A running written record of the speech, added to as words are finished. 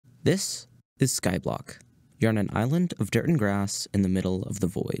This is Skyblock. You're on an island of dirt and grass in the middle of the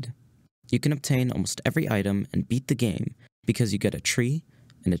void. You can obtain almost every item and beat the game because you get a tree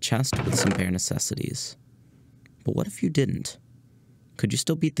and a chest with some bare necessities. But what if you didn't? Could you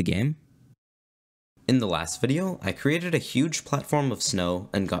still beat the game? In the last video, I created a huge platform of snow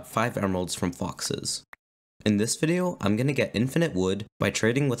and got 5 emeralds from foxes. In this video, I'm gonna get infinite wood by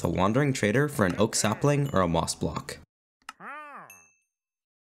trading with a wandering trader for an oak sapling or a moss block.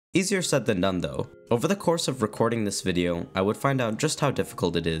 Easier said than done though. Over the course of recording this video, I would find out just how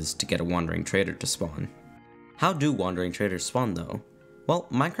difficult it is to get a wandering trader to spawn. How do wandering traders spawn though? Well,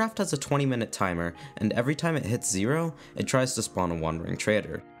 Minecraft has a 20-minute timer, and every time it hits 0, it tries to spawn a wandering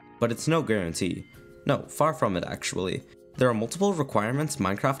trader. But it's no guarantee. No, far from it actually. There are multiple requirements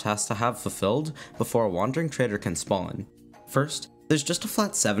Minecraft has to have fulfilled before a wandering trader can spawn. First, there's just a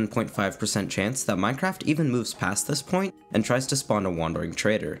flat 7.5% chance that Minecraft even moves past this point and tries to spawn a wandering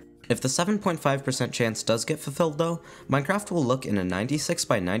trader. If the 7.5% chance does get fulfilled though, Minecraft will look in a 96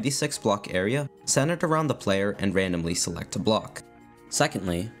 by 96 block area centered around the player and randomly select a block.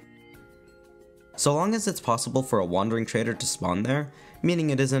 Secondly, so long as it's possible for a wandering trader to spawn there,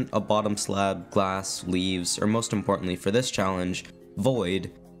 meaning it isn't a bottom slab, glass, leaves, or most importantly for this challenge,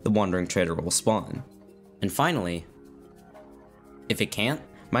 void, the wandering trader will spawn. And finally, if it can't,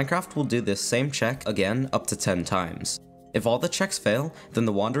 Minecraft will do this same check again up to 10 times. If all the checks fail, then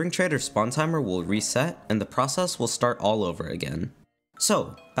the wandering trader spawn timer will reset and the process will start all over again.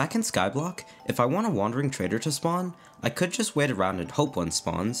 So, back in Skyblock, if I want a wandering trader to spawn, I could just wait around and hope one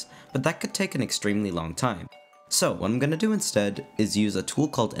spawns, but that could take an extremely long time. So what I'm going to do instead is use a tool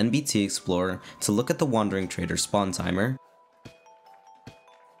called NBT Explorer to look at the wandering trader spawn timer,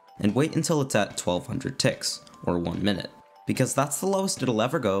 and wait until it's at 1200 ticks, or 1 minute. Because that's the lowest it'll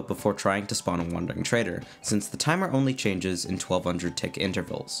ever go before trying to spawn a wandering trader, since the timer only changes in 1200 tick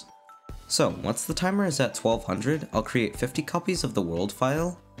intervals. So, once the timer is at 1200, I'll create 50 copies of the world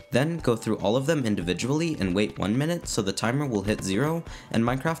file, then go through all of them individually and wait 1 minute so the timer will hit 0, and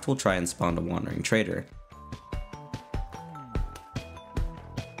Minecraft will try and spawn a wandering trader.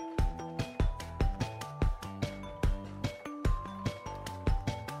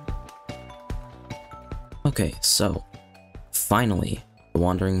 Okay, so finally, the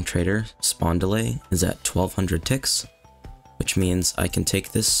wandering trader spawn delay is at 1200 ticks, which means I can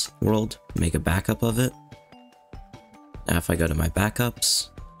take this world, make a backup of it. Now if I go to my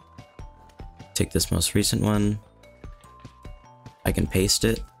backups, take this most recent one, I can paste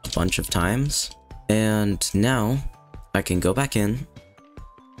it a bunch of times, and now I can go back in,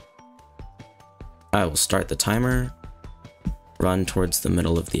 I will start the timer, run towards the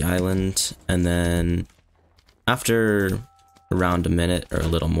middle of the island, and then after around a minute or a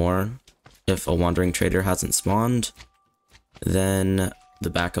little more, if a wandering trader hasn't spawned, then the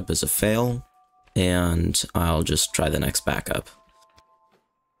backup is a fail, and I'll just try the next backup.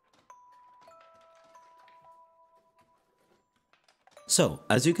 So,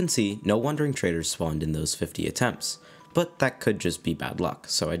 as you can see, no wandering traders spawned in those 50 attempts, but that could just be bad luck,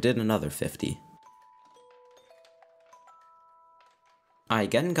 so I did another 50. I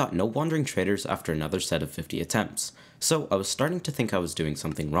again got no wandering traders after another set of 50 attempts, so I was starting to think I was doing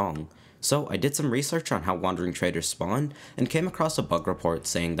something wrong. So I did some research on how wandering traders spawn, and came across a bug report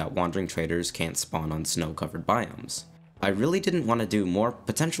saying that wandering traders can't spawn on snow-covered biomes. I really didn't want to do more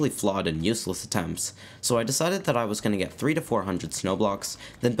potentially flawed and useless attempts, so I decided that I was going to get 300 to 400 snow blocks,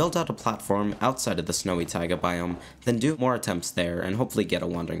 then build out a platform outside of the snowy taiga biome, then do more attempts there and hopefully get a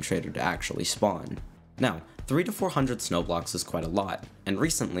wandering trader to actually spawn. Now, 300 to 400 snow blocks is quite a lot, and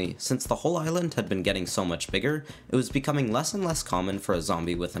recently, since the whole island had been getting so much bigger, it was becoming less and less common for a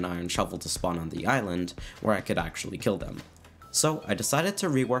zombie with an iron shovel to spawn on the island, where I could actually kill them. So I decided to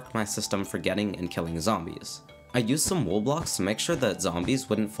rework my system for getting and killing zombies. I used some wool blocks to make sure that zombies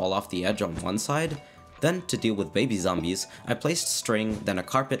wouldn't fall off the edge on one side. Then, to deal with baby zombies, I placed string, then a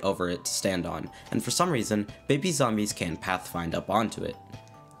carpet over it to stand on, and for some reason, baby zombies can't pathfind up onto it.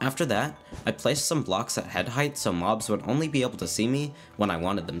 After that, I placed some blocks at head height so mobs would only be able to see me when I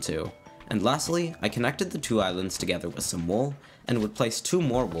wanted them to. And lastly, I connected the 2 islands together with some wool, and would place 2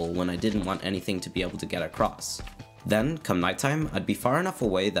 more wool when I didn't want anything to be able to get across. Then, come nighttime, I'd be far enough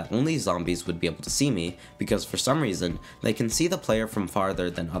away that only zombies would be able to see me, because for some reason, they can see the player from farther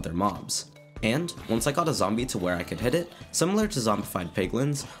than other mobs. And, once I got a zombie to where I could hit it, similar to zombified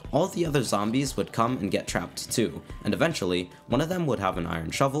piglins, all the other zombies would come and get trapped too, and eventually, one of them would have an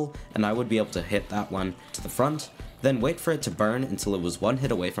iron shovel, and I would be able to hit that one to the front, then wait for it to burn until it was 1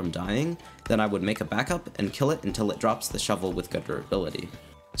 hit away from dying, then I would make a backup and kill it until it drops the shovel with good durability.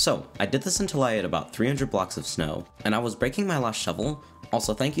 So, I did this until I had about 300 blocks of snow, and I was breaking my last shovel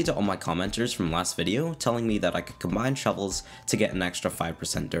Also, thank you to all my commenters from last video telling me that I could combine shovels to get an extra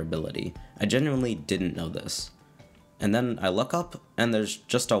 5% durability. I genuinely didn't know this. And then I look up, and there's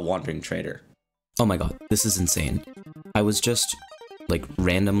just a wandering trader. Oh my god, this is insane. I was just, like,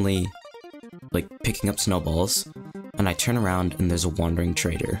 randomly, like, picking up snowballs, and I turn around and there's a wandering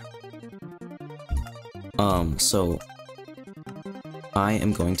trader. So I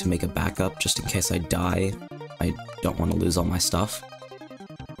am going to make a backup just in case I die. I don't want to lose all my stuff.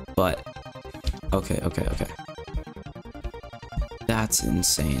 But, okay. That's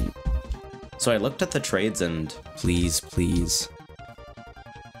insane. So I looked at the trades and, please.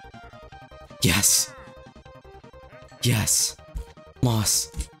 Yes! Yes!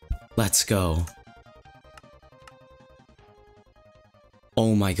 Moss! Let's go.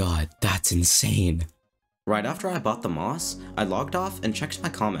 Oh my god, that's insane. Right after I bought the moss, I logged off and checked my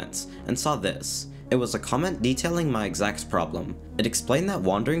comments, and saw this. It was a comment detailing my exact problem. It explained that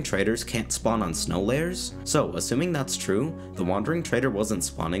wandering traders can't spawn on snow layers, so assuming that's true, the wandering trader wasn't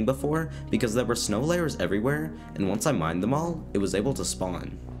spawning before because there were snow layers everywhere, and once I mined them all, it was able to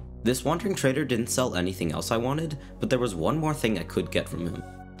spawn. This wandering trader didn't sell anything else I wanted, but there was one more thing I could get from him.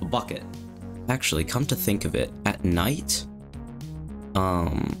 A bucket. Actually, come to think of it, at night,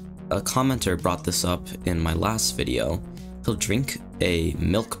 a commenter brought this up in my last video. He'll drink a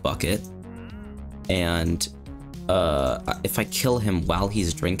milk bucket, and if I kill him while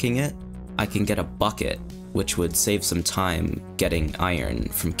he's drinking it, I can get a bucket, which would save some time getting iron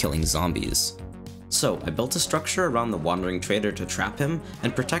from killing zombies. So I built a structure around the wandering trader to trap him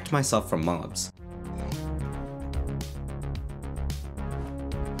and protect myself from mobs.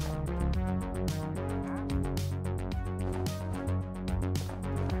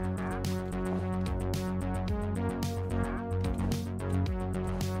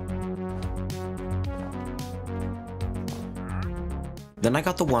 Then I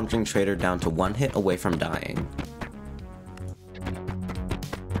got the wandering trader down to 1 hit away from dying.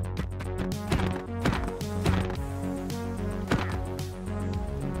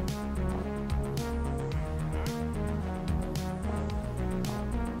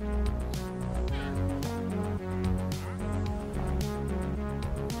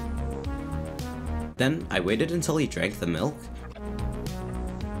 Then I waited until he drank the milk,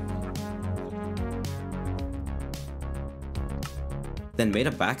 then made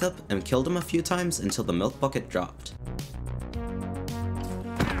a backup and killed him a few times until the milk bucket dropped.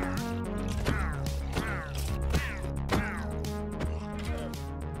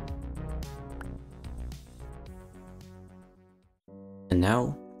 And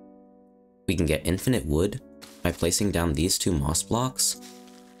now, we can get infinite wood by placing down these 2 moss blocks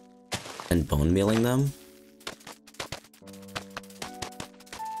and bone mealing them.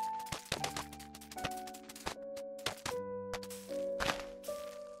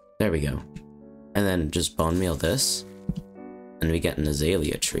 There we go. And then just bone meal this, and we get an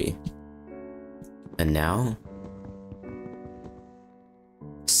azalea tree. And now,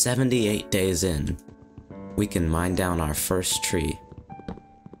 78 days in, we can mine down our first tree.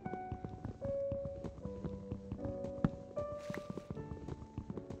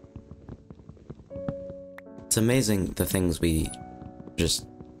 It's amazing the things we just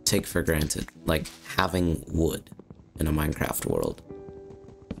take for granted, like having wood in a Minecraft world.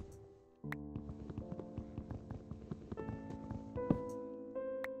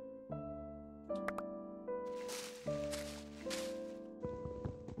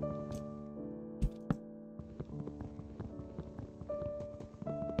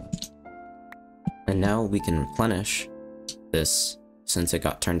 And now we can replenish this, since it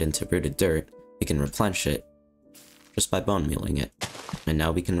got turned into rooted dirt, we can replenish it just by bone mealing it. And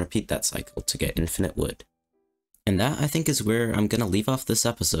now we can repeat that cycle to get infinite wood. And that, I think, is where I'm gonna leave off this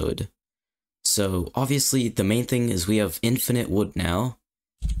episode. So, obviously, the main thing is we have infinite wood now,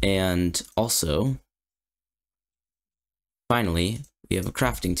 and also, finally, we have a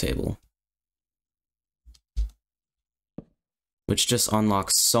crafting table, which just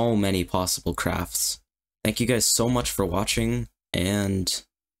unlocks so many possible crafts. Thank you guys so much for watching, and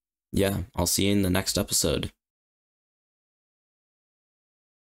yeah, I'll see you in the next episode.